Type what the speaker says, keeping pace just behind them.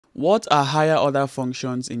What are higher order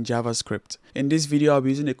functions in JavaScript? In this video, I'll be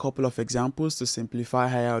using a couple of examples to simplify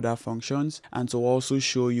higher order functions and to also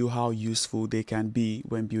show you how useful they can be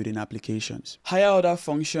when building applications. Higher order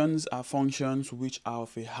functions are functions which are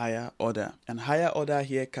of a higher order. And higher order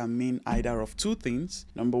here can mean either of two things.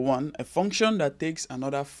 Number one, a function that takes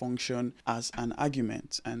another function as an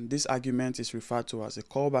argument. And this argument is referred to as a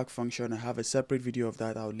callback function. I have a separate video of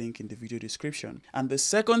that I'll link in the video description. And the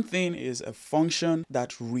second thing is a function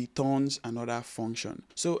that returns another function.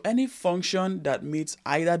 So any function that meets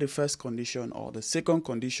either the first condition or the second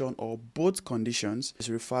condition or both conditions is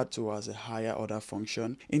referred to as a higher order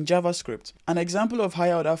function in JavaScript. An example of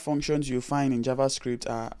higher order functions you find in JavaScript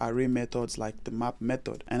are array methods like the map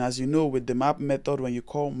method. And as you know, with the map method, when you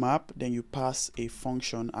call map, then you pass a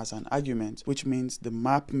function as an argument, which means the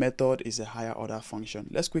map method is a higher order function.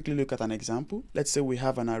 Let's quickly look at an example. Let's say we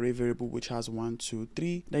have an array variable which has 1, 2,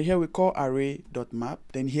 3. Then here we call array.map.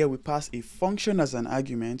 Then here we pass a function as an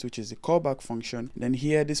argument, which is a callback function. Then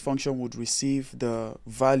here this function would receive the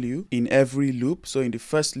value in every loop. So in the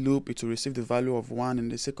first loop, it will receive the value of 1. In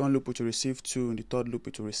the second loop, it will receive 2. In the third loop,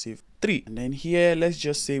 it will receive 3. And then here, let's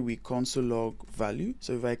just say we console log value.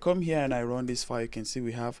 So if I come here and I run this file, you can see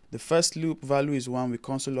we have the first loop value is 1. We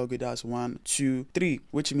console log it as 1, 2, 3,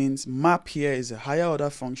 which means map here is a higher order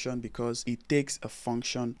function because it takes a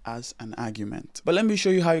function as an argument. But let me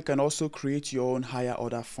show you how you can also create your own higher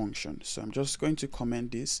order function. So I'm just going to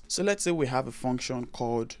comment this. So let's say we have a function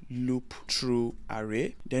called loop through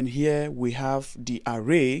array. Then here we have the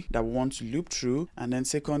array that we want to loop through. And then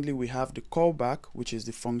secondly, we have the callback, which is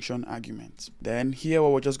the function argument. Then here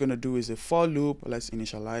what we're just going to do is a for loop. Let's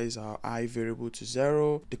initialize our I variable to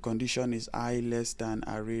 0. The condition is I less than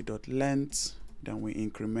array.length. Then we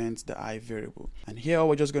increment the I variable. And here all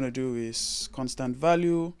we're just going to do is constant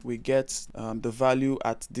value. We get the value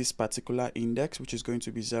at this particular index, which is going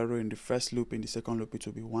to be 0 in the first loop. In the second loop, it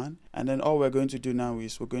will be 1. And then all we're going to do now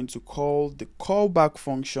is we're going to call the callback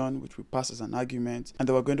function, which we pass as an argument. And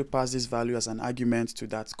then we're going to pass this value as an argument to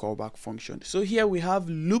that callback function. So here we have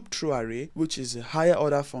loop through array, which is a higher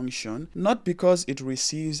order function, not because it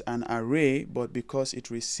receives an array, but because it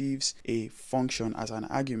receives a function as an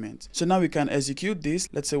argument. So now we can execute this.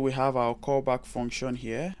 Let's say we have our callback function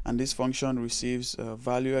here, and this function receives a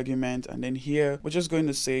value argument, and then here we're just going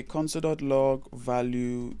to say console.log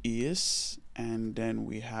value is, and then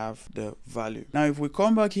we have the value. Now if we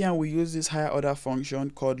come back here and we use this higher order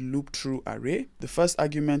function called loop through array, the first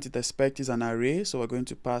argument it expects is an array, so we're going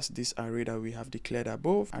to pass this array that we have declared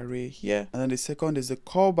above, array here. And then the second is the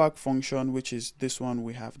callback function, which is this one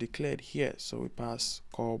we have declared here, so we pass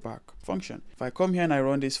callback function. If I come here and I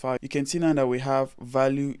run this file, you can see now that we have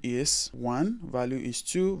value is 1, value is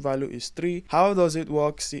 2, value is 3. How does it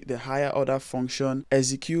work? See, the higher order function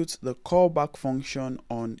executes the callback function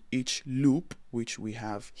on each loop which we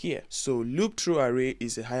have here. So loop through array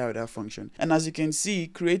is a higher order function. And as you can see,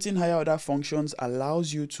 creating higher order functions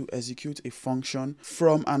allows you to execute a function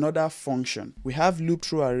from another function. We have loop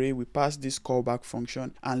through array, we pass this callback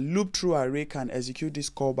function, and loop through array can execute this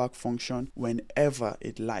callback function whenever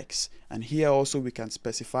it likes. And here also we can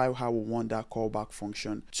specify how we want that callback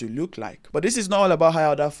function to look like. But this is not all about higher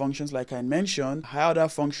order functions. Like I mentioned, higher order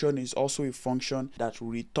function is also a function that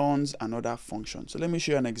returns another function. So let me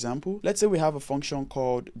show you an example. Let's say we have a function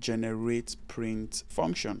called generate print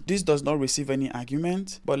function. This does not receive any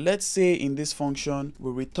argument, but let's say in this function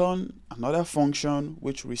we return another function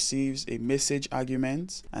which receives a message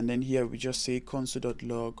argument, and then here we just say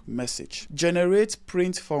console.log message. Generate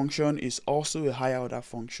print function is also a higher order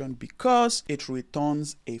function because it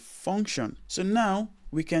returns a function. So now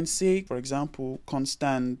we can say, for example,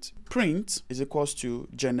 constant print is equals to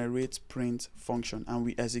generate print function, and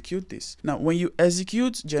we execute this. Now when you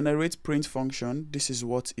execute generate print function, this is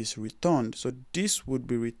what is returned. So this would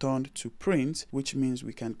be returned to print, which means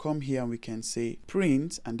we can come here and we can say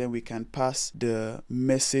print, and then we can pass the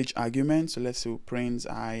message argument. So let's say print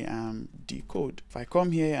I am Deeecode. If I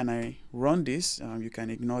come here and I run this, you can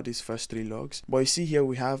ignore these first 3 logs, but you see here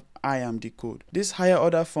we have I am Deeecode. This higher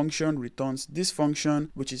order function returns this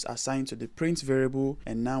function which is assigned to the print variable,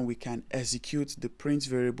 and now we can execute the print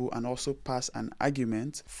variable and also pass an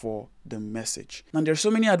argument for the message. Now there are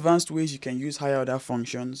so many advanced ways you can use higher order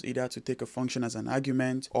functions, either to take a function as an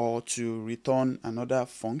argument or to return another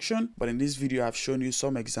function. But in this video I've shown you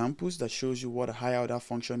some examples that shows you what a higher order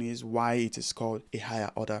function is, why it is called a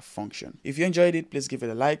higher order function. If you enjoyed it, please give it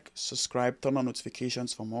a like, subscribe, turn on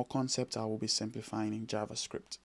notifications for more concepts I will be simplifying in JavaScript.